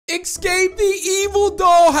Escape the evil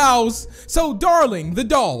dollhouse. So Darling, the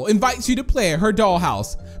doll, invites you to play her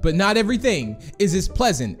dollhouse, but not everything is as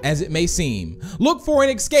pleasant as it may seem. Look for an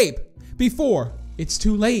escape before it's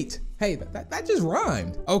too late. Hey, that just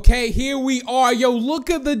rhymed. Okay, here we are. Yo, look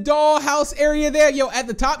at the dollhouse area there. Yo, at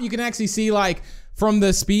the top, you can actually see like from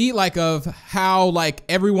the speed, like of how like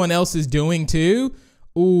everyone else is doing too.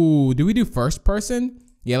 Ooh, do we do first person?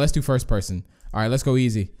 Yeah, let's do first person. All right, let's go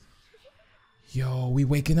easy. Yo, we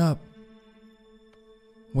waking up.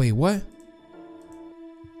 Wait, what?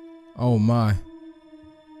 Oh my.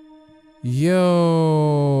 Yo.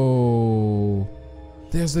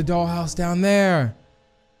 There's the dollhouse down there.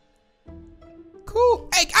 Cool.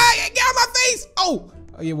 Hey, get out of my face. Oh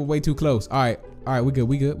yeah, we're way too close. All right, we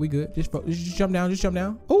good. Just jump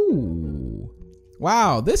down, Oh,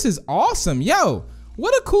 wow, this is awesome. Yo,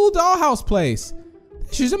 what a cool dollhouse place.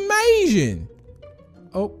 This is amazing.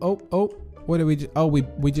 Oh, what did we just, oh,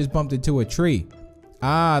 we just bumped into a tree.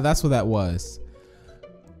 Ah, that's what that was.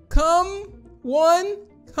 Come one,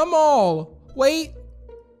 come all. Wait,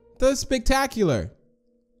 the spectacular.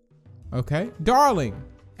 Okay, Darling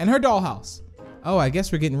and her dollhouse. Oh, I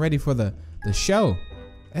guess we're getting ready for the show.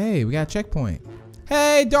 Hey, we got a checkpoint.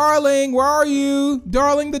 Hey, Darling, where are you?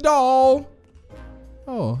 Darling the doll.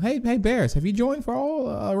 Oh, hey, bears, have you joined for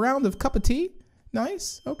a round of cup of tea?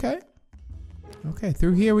 Nice, okay. Okay,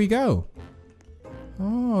 through here we go.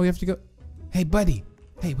 Oh, we have to go. Hey, buddy.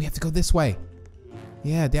 Hey, we have to go this way.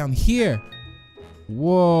 Yeah, down here.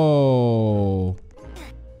 Whoa.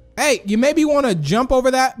 Hey, you maybe want to jump over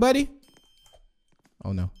that, buddy?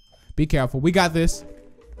 Oh, no. Be careful. We got this.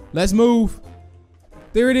 Let's move.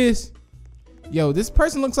 There it is. Yo, this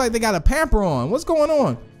person looks like they got a pamper on. What's going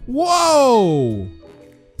on? Whoa.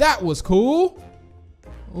 That was cool.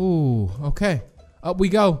 Ooh, okay. Up we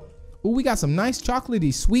go. Ooh, we got some nice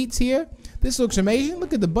chocolatey sweets here. This looks amazing.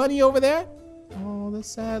 Look at the bunny over there. Oh, the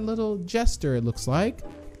sad little jester, it looks like.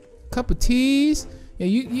 Cup of teas. Yeah,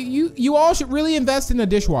 you all should really invest in a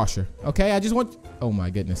dishwasher. Okay, I just want, oh my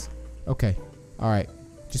goodness. Okay, all right.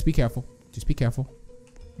 Just be careful. Just be careful.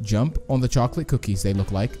 Jump on the chocolate cookies, they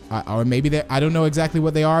look like. Or maybe they're, I don't know exactly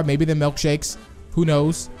what they are. Maybe they're milkshakes. Who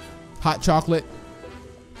knows? Hot chocolate.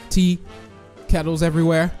 Tea. Kettles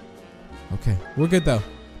everywhere. Okay, we're good though.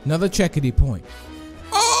 Another checkity point.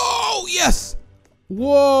 Oh, yes!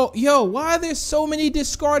 Whoa, yo, why are there so many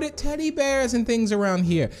discarded teddy bears and things around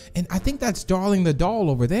here? And I think that's Darling the doll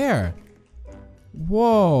over there.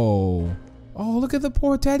 Whoa. Oh, look at the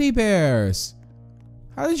poor teddy bears.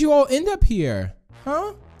 How did you all end up here?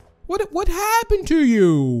 Huh? What happened to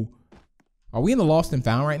you? Are we in the lost and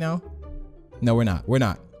found right now? No, we're not. We're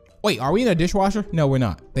not. Wait, are we in a dishwasher? No, we're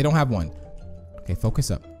not. They don't have one. Okay, focus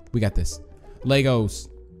up. We got this. Legos.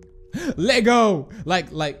 Lego. Like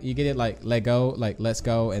you get it, like Lego, like let's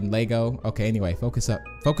go and Lego. Okay, anyway, focus up.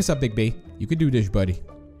 Focus up, Big B. You can do this, buddy.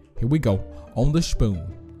 Here we go. On the spoon.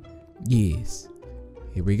 Yes.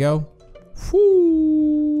 Here we go.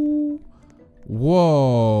 Whoo.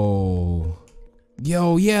 Whoa.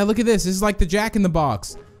 Yo, yeah, look at this. This is like the Jack in the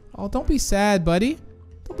Box. Oh, don't be sad, buddy.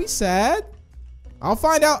 Don't be sad. I'll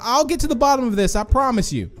find out. I'll get to the bottom of this. I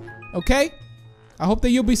promise you. Okay? I hope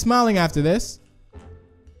that you'll be smiling after this.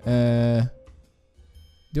 Do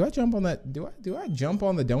I jump on that? Do I jump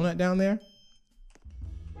on the donut down there?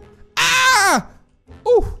 Ah!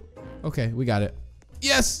 Ooh. Okay, we got it.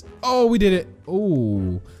 Yes. Oh, we did it.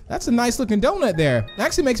 Ooh, that's a nice looking donut there. It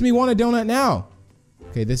actually makes me want a donut now.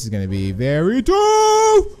 Okay, this is gonna be very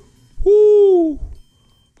tough. Ooh.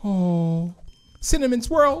 Oh, cinnamon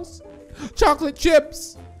swirls, chocolate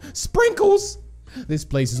chips, sprinkles. This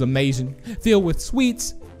place is amazing, filled with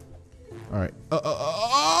sweets. All right.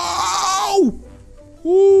 Oh!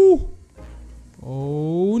 Ooh.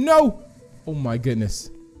 Oh no! Oh my goodness,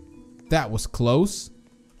 that was close.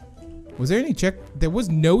 Was there any check? There was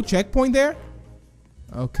no checkpoint there.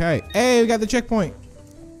 Okay. Hey, we got the checkpoint.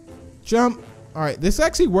 Jump. All right. This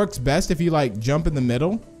actually works best if you like jump in the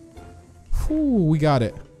middle. Whew, we got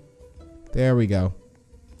it. There we go.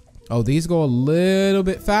 Oh, these go a little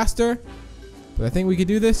bit faster, but I think we could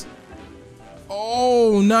do this.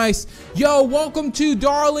 Oh, nice. Yo, welcome to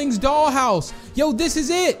Darling's Dollhouse. Yo, this is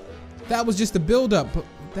it. That was just a build-up, but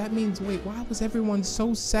that means, wait, why was everyone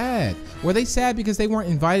so sad? Were they sad because they weren't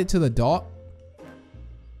invited to the doll?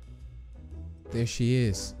 There she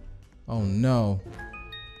is. Oh, no.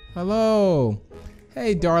 Hello.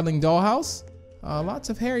 Hey, Darling Dollhouse. Lots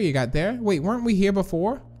of hair you got there. Wait, weren't we here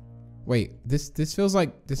before? Wait, this feels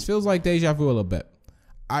like deja vu a little bit.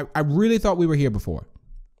 I really thought we were here before.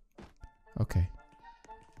 Okay.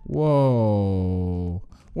 Whoa.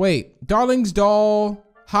 Wait, Darling's Dollhouse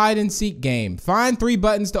hide and seek game. Find 3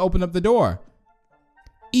 buttons to open up the door.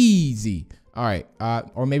 Easy. All right,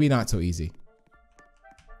 or maybe not so easy.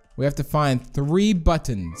 We have to find 3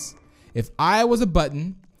 buttons. If I was a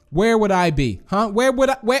button, where would I be? Huh? Where?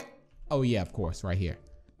 Oh yeah, of course, right here.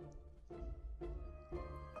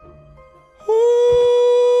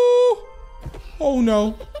 Oh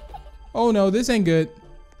no. Oh no, this ain't good.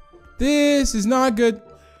 This is not good.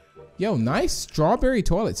 Yo, nice strawberry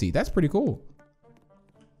toilet seat. That's pretty cool.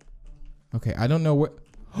 Okay, I don't know where.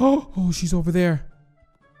 Oh, she's over there.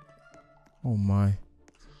 Oh my.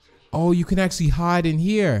 Oh, you can actually hide in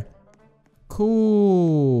here.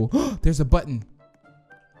 Cool. There's a button.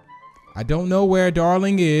 I don't know where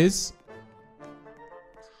darling is.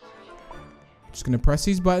 Just gonna press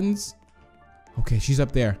these buttons. Okay, she's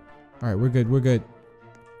up there. All right, we're good. We're good.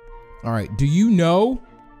 All right, do you know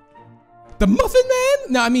the Muffin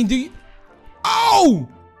Man? No, I mean, do you? Oh,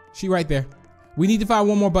 she right there. We need to find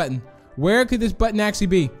one more button. Where could this button actually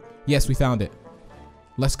be? Yes, we found it.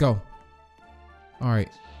 Let's go. All right,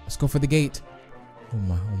 let's go for the gate. Oh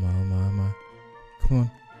my, oh my, oh my, oh my. Come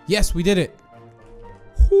on. Yes, we did it.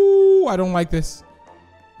 Ooh, I don't like this.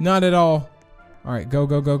 Not at all. All right, go,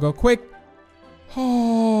 go, go, go, quick.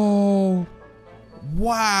 Oh,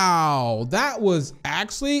 wow. That was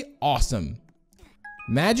actually awesome.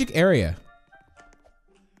 Magic area.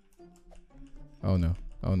 Oh no,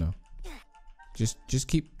 oh no. Just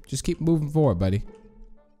keep moving forward, buddy.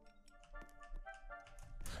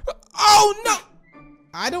 Oh no!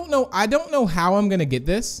 I don't know how I'm gonna get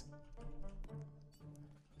this.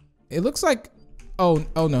 It looks like, oh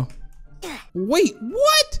no. Wait,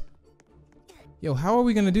 what? Yo, how are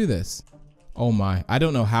we gonna do this? Oh my, I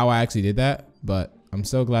don't know how I actually did that, but I'm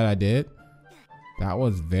so glad I did. That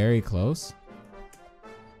was very close.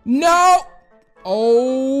 No!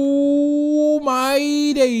 Oh my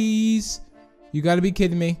days. You gotta be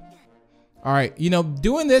kidding me. All right, you know,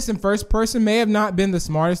 doing this in first person may have not been the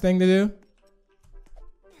smartest thing to do.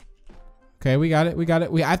 Okay, we got it, we got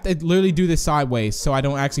it. We have to literally do this sideways so I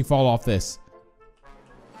don't actually fall off this.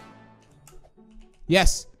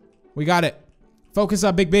 Yes, we got it. Focus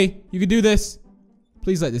up, Big B. You can do this.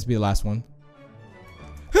 Please let this be the last one.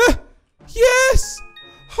 Yes!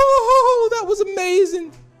 Oh, that was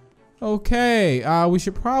amazing. Okay, we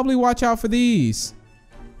should probably watch out for these.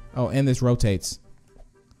 Oh, and this rotates.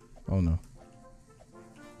 Oh no.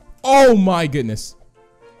 Oh my goodness.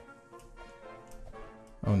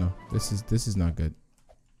 Oh no, this is not good.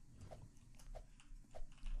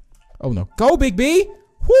 Oh no, go Big B!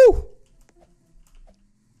 Whoo!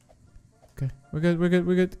 Okay, we're good, we're good,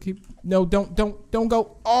 we're good. Keep, no, don't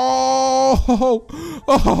go. Oh,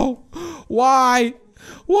 oh, why?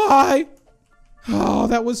 Why? Oh,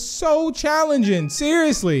 that was so challenging,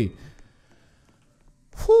 seriously.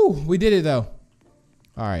 Whew, we did it though.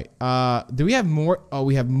 All right, do we have more? Oh,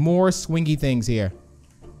 we have more swingy things here.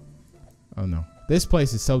 Oh no. This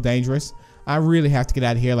place is so dangerous. I really have to get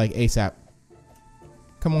out of here like ASAP.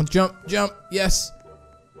 Come on, jump, jump. Yes.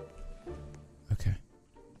 Okay.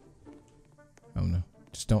 Oh no.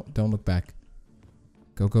 Just don't look back.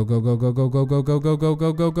 Go, go, go, go, go, go, go, go, go, go, go,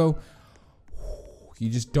 go, go, go. You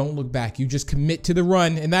just don't look back. You just commit to the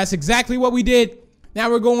run. And that's exactly what we did. Now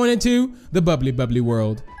we're going into the bubbly, bubbly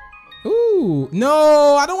world. Ooh,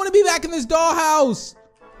 no, I don't want to be back in this dollhouse.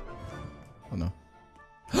 Oh no.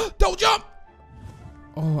 Don't jump.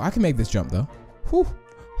 Oh, I can make this jump though. Whew,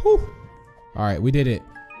 whew. All right, we did it.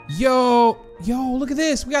 Yo, look at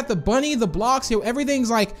this. We got the bunny, the blocks here.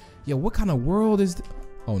 Everything's like, yo, what kind of world is this?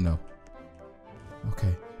 Oh no.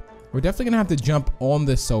 Okay. We're definitely gonna have to jump on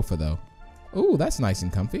this sofa though. Ooh, that's nice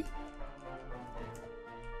and comfy.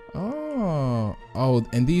 Oh,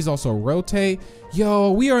 and these also rotate.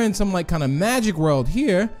 Yo, we are in some like kind of magic world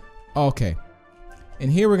here. Okay.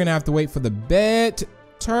 And here we're gonna have to wait for the bed to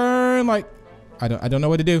turn like, I don't know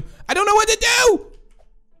what to do. I don't know what to do!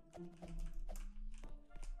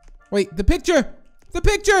 Wait, the picture! The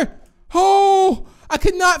picture! Oh, I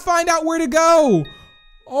could not find out where to go.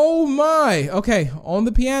 Oh my, okay, on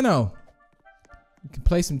the piano. We can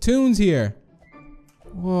play some tunes here.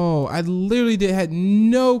 Whoa, I literally had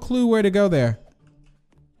no clue where to go there.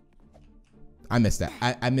 I missed that.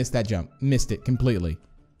 I missed that jump. Missed it completely.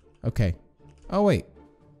 Okay. Oh wait,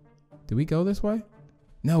 did we go this way?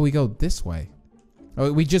 No, we go this way. Oh,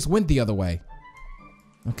 we just went the other way.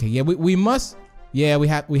 Okay, yeah, we must. Yeah, we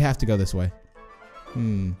have to go this way.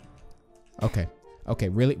 Okay. Okay,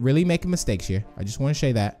 really making mistakes here. I just want to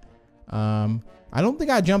say that. I don't think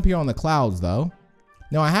I jump here on the clouds though.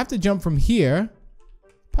 No, I have to jump from here,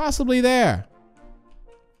 possibly there.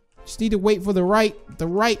 Just need to wait for the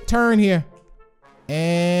right turn here.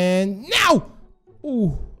 And now.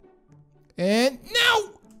 Ooh. And now.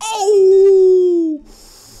 Oh.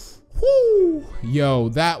 Whoo. Yo,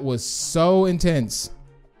 that was so intense.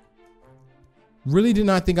 Really did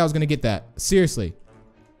not think I was gonna get that. Seriously.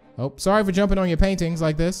 Oh, sorry for jumping on your paintings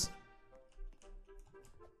like this.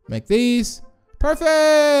 Make these.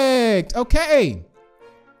 Perfect. Okay.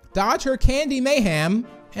 Dodge her candy mayhem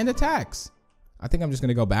and attacks. I think I'm just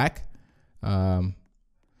gonna go back.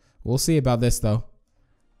 We'll see about this though.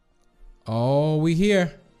 Oh, we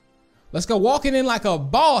here. Let's go walking in like a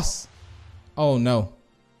boss. Oh no.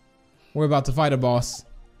 We're about to fight a boss.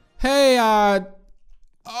 Hey, oh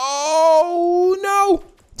no.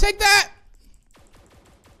 Take that.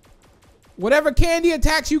 Whatever candy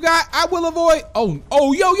attacks you got, I will avoid.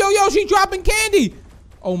 Oh, yo, she dropping candy.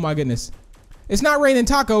 Oh my goodness. It's not raining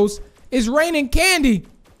tacos. It's raining candy.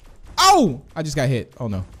 Oh, I just got hit. Oh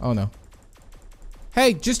no, oh no.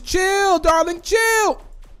 Hey, just chill, darling, chill.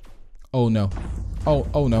 Oh no.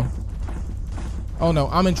 Oh no. Oh no,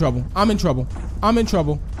 I'm in trouble. I'm in trouble. I'm in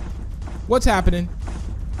trouble. What's happening?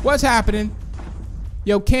 What's happening?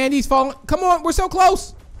 Yo, candy's falling. Come on, we're so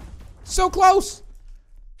close. So close.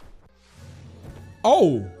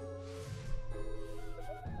 Oh.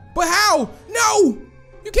 But how? No!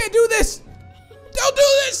 You can't do this! Don't do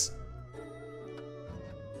this!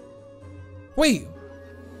 Wait.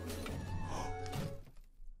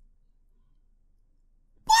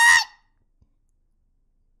 What?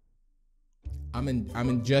 I'm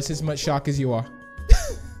in just as much shock as you are.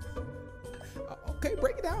 Okay,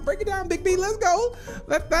 break it down, Big B, let's go.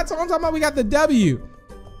 That's what I'm talking about. We got the W.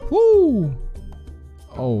 Whoo.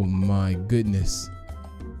 Oh my goodness.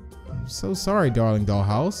 I'm so sorry, darling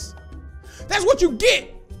Dollhouse. That's what you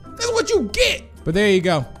get. That's what you get. But there you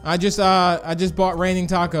go. I just bought raining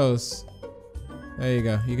tacos. There you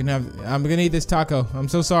go. You can have. I'm gonna eat this taco. I'm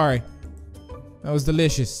so sorry. That was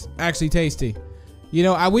delicious. Actually tasty. You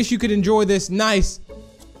know, I wish you could enjoy this nice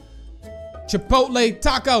Chipotle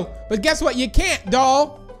taco, but guess what? You can't,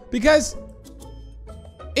 doll, because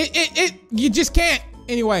you just can't.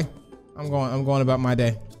 Anyway, I'm going about my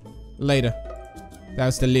day. Later. That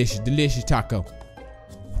was delicious, delicious taco.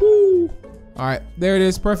 Woo. All right, there it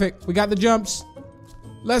is. Perfect. We got the jumps.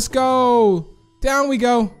 Let's go. Down we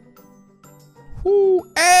go.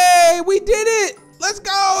 Woo. Hey, we did it. Let's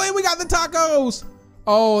go. And we got the tacos.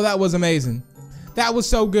 Oh, that was amazing. That was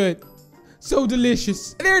so good. So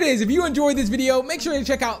delicious. And there it is. If you enjoyed this video, make sure to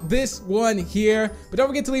check out this one here. But don't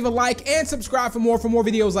forget to leave a like and subscribe for more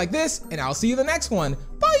videos like this. And I'll see you in the next one.